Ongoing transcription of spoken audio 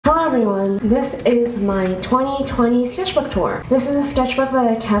everyone, this is my 2020 sketchbook tour. This is a sketchbook that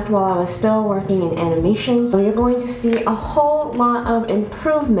I kept while I was still working in animation. You're going to see a whole lot of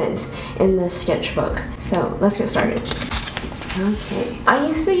improvement in this sketchbook. So let's get started. Okay. I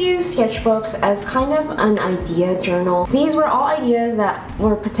used to use sketchbooks as kind of an idea journal. These were all ideas that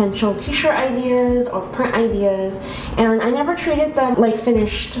were potential t-shirt ideas or print ideas, and I never treated them like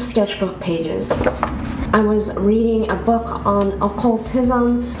finished sketchbook pages. I was reading a book on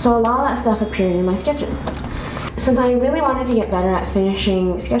occultism, so a lot of that stuff appeared in my sketches. Since I really wanted to get better at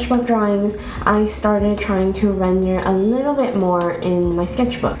finishing sketchbook drawings, I started trying to render a little bit more in my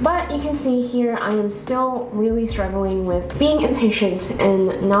sketchbook. But you can see here I am still really struggling with being impatient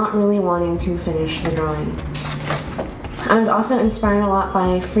and not really wanting to finish the drawing. I was also inspired a lot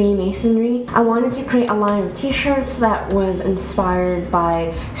by Freemasonry. I wanted to create a line of t-shirts that was inspired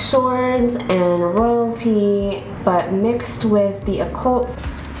by swords and royalty, but mixed with the occult.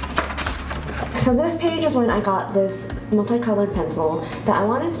 So this page is when I got this multicolored pencil that I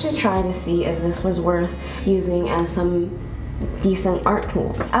wanted to try to see if this was worth using as some decent art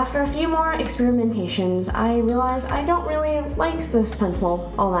tool. After a few more experimentations, I realized I don't really like this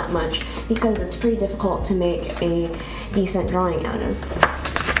pencil all that much because it's pretty difficult to make a decent drawing out of.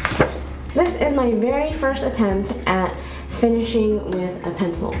 This is my very first attempt at finishing with a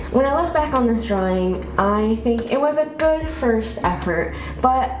pencil. When I look back on this drawing, I think it was a good first effort,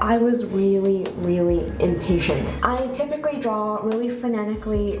 but I was really impatient. I typically draw really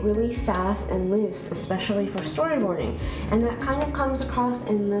frenetically, really fast and loose, especially for storyboarding, and that kind of comes across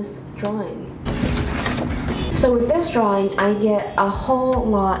in this drawing. So with this drawing, I get a whole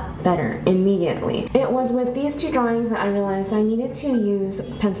lot better immediately. It was with these two drawings that I realized I needed to use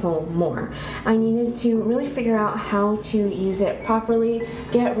pencil more. I needed to really figure out how to use it properly,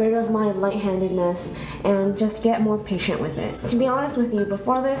 get rid of my light-handedness, and just get more patient with it. To be honest with you,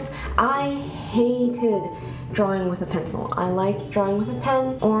 before this, I hated drawing with a pencil. I like drawing with a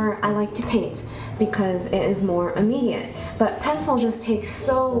pen, or I like to paint because it is more immediate. But pencil just takes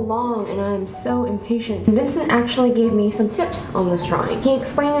so long and I am so impatient. Vincent actually gave me some tips on this drawing. He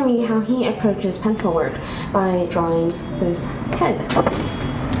explained to me how he approaches pencil work by drawing this head.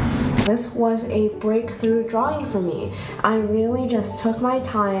 This was a breakthrough drawing for me. I really just took my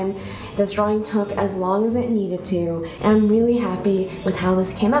time. This drawing took as long as it needed to, and I'm really happy with how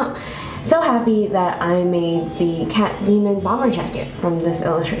this came out. So happy that I made the cat demon bomber jacket from this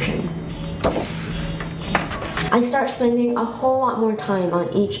illustration. I start spending a whole lot more time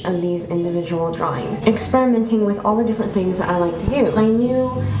on each of these individual drawings, experimenting with all the different things that I like to do. I knew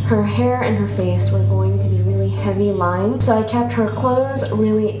her hair and her face were going to be really heavy lined, so I kept her clothes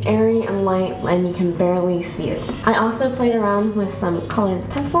really airy and light, and you can barely see it. I also played around with some colored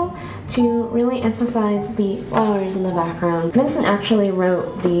pencil to really emphasize the flowers in the background. Vincent actually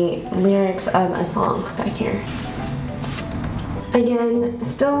wrote the lyrics of a song back here. Again,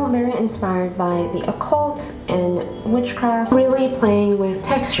 still very inspired by the occult and witchcraft, really playing with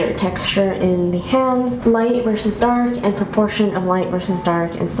texture. Texture in the hands, light versus dark, and proportion of light versus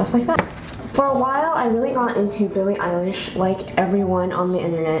dark, and stuff like that. For a while, I really got into Billie Eilish, like everyone on the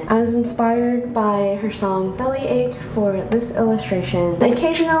internet. I was inspired by her song Bellyache for this illustration.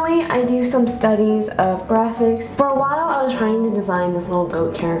 Occasionally, I do some studies of graphics. For a while, I was trying to design this little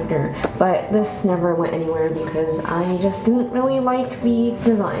goat character, but this never went anywhere because I just didn't really like the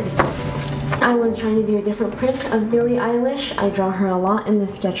design. I was trying to do a different print of Billie Eilish. I draw her a lot in the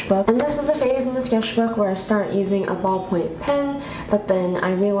sketchbook, and this is a phase in the sketchbook where I start using a ballpoint pen, but then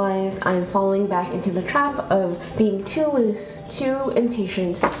I realize I'm falling back into the trap of being too loose, too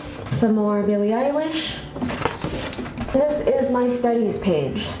impatient. Some more Billie Eilish. This is my studies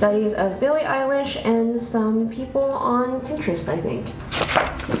page. Studies of Billie Eilish and some people on Pinterest, I think.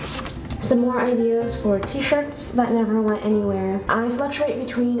 Some more ideas for t-shirts that never went anywhere. I fluctuate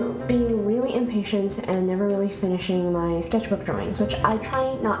between being really impatient and never really finishing my sketchbook drawings, which I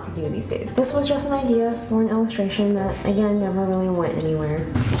try not to do these days. This was just an idea for an illustration that, again, never really went anywhere.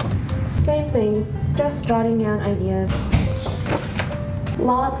 Same thing, just jotting down ideas.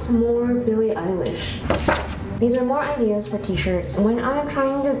 Lots more Billie Eilish. These are more ideas for t-shirts. When I'm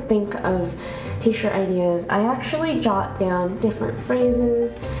trying to think of t-shirt ideas, I actually jot down different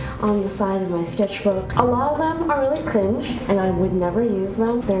phrases on the side of my sketchbook. A lot of them are really cringe, and I would never use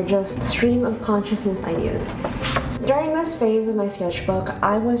them. They're just stream of consciousness ideas. During this phase of my sketchbook,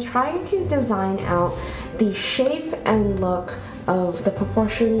 I was trying to design out the shape and look of the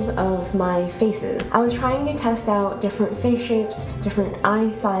proportions of my faces. I was trying to test out different face shapes, different eye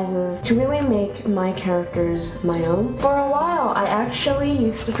sizes to really make my characters my own. For a while, I actually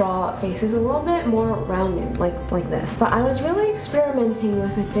used to draw faces a little bit more rounded, like this. But I was really experimenting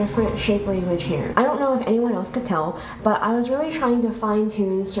with a different shape language here. I don't know if anyone else could tell, but I was really trying to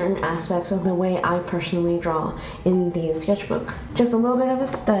fine-tune certain aspects of the way I personally draw in these sketchbooks. Just a little bit of a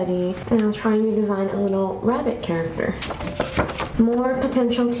study, and I was trying to design a little rabbit character. More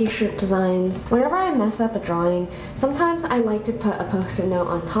potential t-shirt designs. Whenever I mess up a drawing, sometimes I like to put a post-it note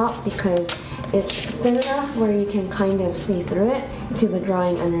on top because it's thin enough where you can kind of see through it to the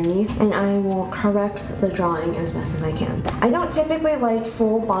drawing underneath, and I will correct the drawing as best as I can. I don't typically like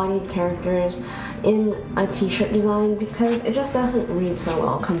full-bodied characters in a t-shirt design because it just doesn't read so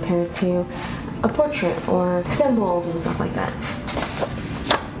well compared to a portrait or symbols and stuff like that.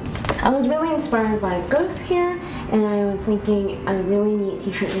 I was really inspired by ghosts here, and I was thinking a really neat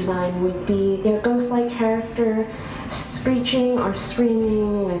t-shirt design would be a ghost-like character screeching or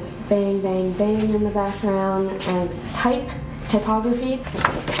screaming with bang bang bang in the background as typography.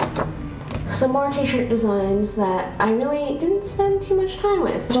 Some more t-shirt designs that I really didn't spend too much time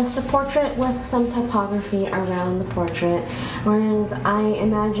with. Just a portrait with some typography around the portrait, whereas I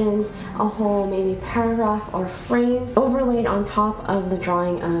imagined a whole maybe paragraph or phrase overlaid on top of the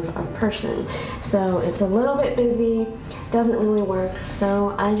drawing of a person. So it's a little bit busy, doesn't really work,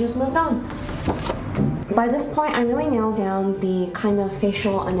 so I just moved on. By this point, I really nailed down the kind of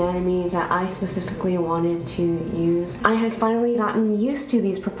facial anatomy that I specifically wanted to use. I had finally gotten used to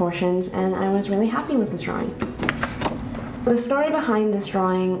these proportions, and I was really happy with this drawing. The story behind this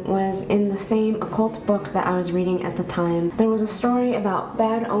drawing was in the same occult book that I was reading at the time. There was a story about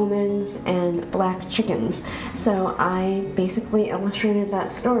bad omens and black chickens, so I basically illustrated that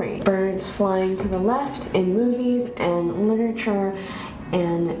story. Birds flying to the left in movies and literature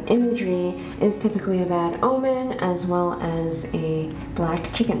and imagery is typically a bad omen as well as a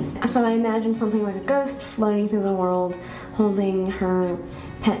black chicken. So I imagined something like a ghost floating through the world holding her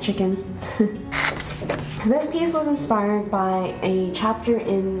pet chicken. This piece was inspired by a chapter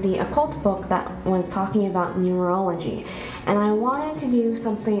in the occult book that was talking about numerology, and I wanted to do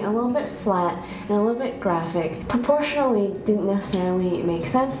something a little bit flat and a little bit graphic. Proportionally didn't necessarily make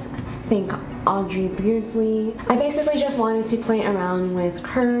sense. Think Audrey Beardsley. I basically just wanted to play around with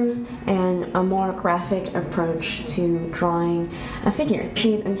curves and a more graphic approach to drawing a figure.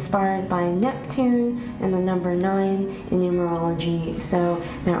 She's inspired by Neptune and the number 9 in numerology, so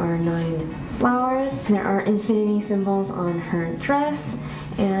there are 9 flowers, there are infinity symbols on her dress,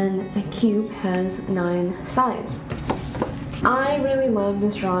 and a cube has 9 sides. I really loved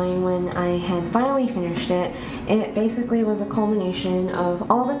this drawing when I had finally finished it. It basically was a culmination of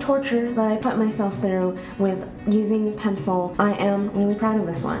all the torture that I put myself through with using pencil. I am really proud of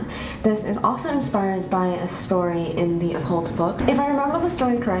this one. This is also inspired by a story in the occult book. If I remember the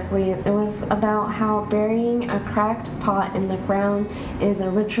story correctly, it was about how burying a cracked pot in the ground is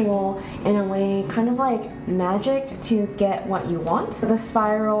a ritual in a way kind of like magic to get what you want. The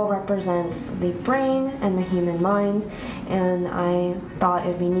spiral represents the brain and the human mind, and I thought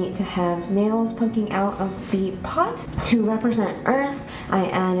it'd be neat to have nails poking out of the pot. To represent Earth, I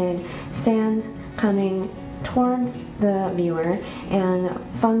added sand coming towards the viewer and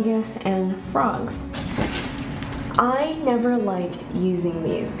fungus and frogs. I never liked using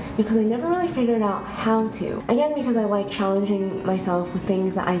these because I never really figured out how to. Again, because I like challenging myself with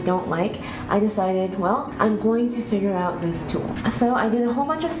things that I don't like, I decided, well, I'm going to figure out this tool. So I did a whole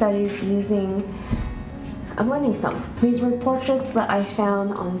bunch of studies using a blending stump. These were portraits that I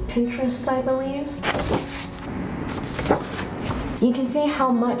found on Pinterest, I believe. You can see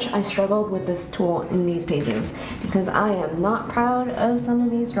how much I struggled with this tool in these pages because I am not proud of some of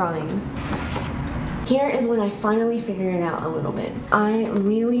these drawings. Here is when I finally figured it out a little bit. I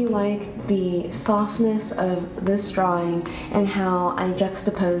really like the softness of this drawing and how I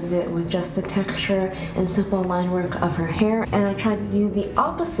juxtaposed it with just the texture and simple line work of her hair. And I tried to do the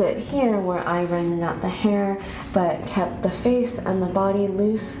opposite here where I rendered out the hair but kept the face and the body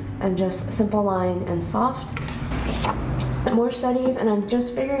loose and just simple line and soft. More studies, and I'm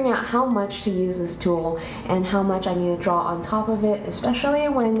just figuring out how much to use this tool and how much I need to draw on top of it, especially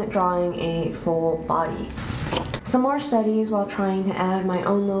when drawing a full body. Some more studies while trying to add my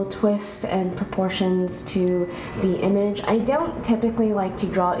own little twist and proportions to the image. I don't typically like to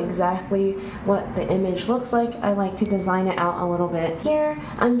draw exactly what the image looks like. I like to design it out a little bit. Here,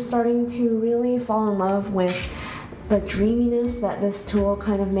 I'm starting to really fall in love with the dreaminess that this tool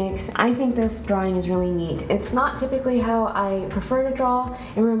kind of makes. I think this drawing is really neat. It's not typically how I prefer to draw.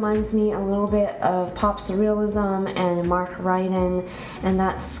 It reminds me a little bit of pop surrealism and Mark Ryden and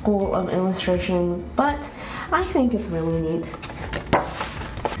that school of illustration, but I think it's really neat.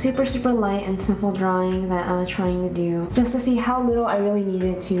 Super light and simple drawing that I was trying to do just to see how little I really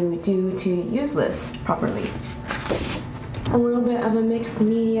needed to do to use this properly. A little bit of a mixed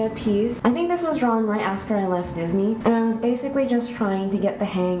media piece. I think this was drawn right after I left Disney, and I was basically just trying to get the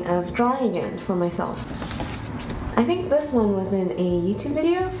hang of drawing again for myself. I think this one was in a YouTube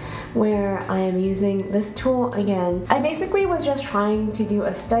video where I am using this tool again. I basically was just trying to do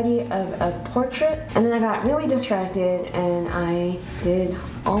a study of a portrait, and then I got really distracted and I did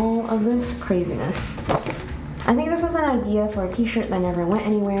all of this craziness. I think this was an idea for a t-shirt that never went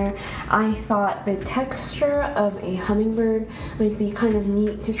anywhere. I thought the texture of a hummingbird would be kind of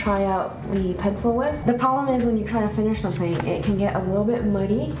neat to try out the pencil with. The problem is when you try to finish something, it can get a little bit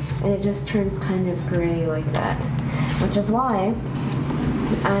muddy and it just turns kind of gray like that, which is why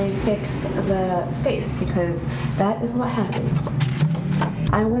I fixed the face, because that is what happened.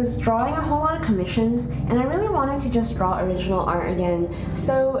 I was drawing a whole lot of commissions and I really wanted to just draw original art again,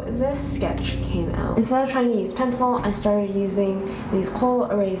 so this sketch came out. Instead of trying to use pencil, I started using these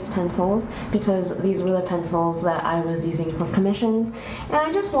coal erase pencils because these were the pencils that I was using for commissions, and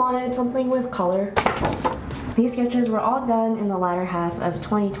I just wanted something with color. These sketches were all done in the latter half of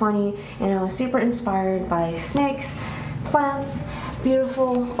 2020 and I was super inspired by snakes, plants,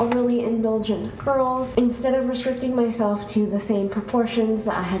 beautiful, overly indulgent girls. Instead of restricting myself to the same proportions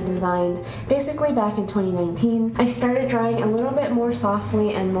that I had designed basically back in 2019, I started drawing a little bit more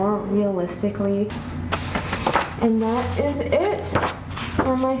softly and more realistically. And that is it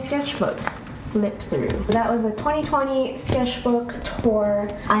for my sketchbook flip through. That was a 2020 sketchbook tour.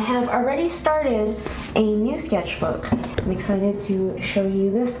 I have already started a new sketchbook. I'm excited to show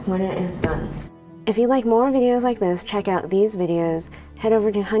you this when it is done. If you like more videos like this, check out these videos. Head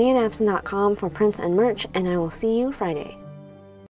over to honeyandabsinthe.com for prints and merch, and I will see you Friday.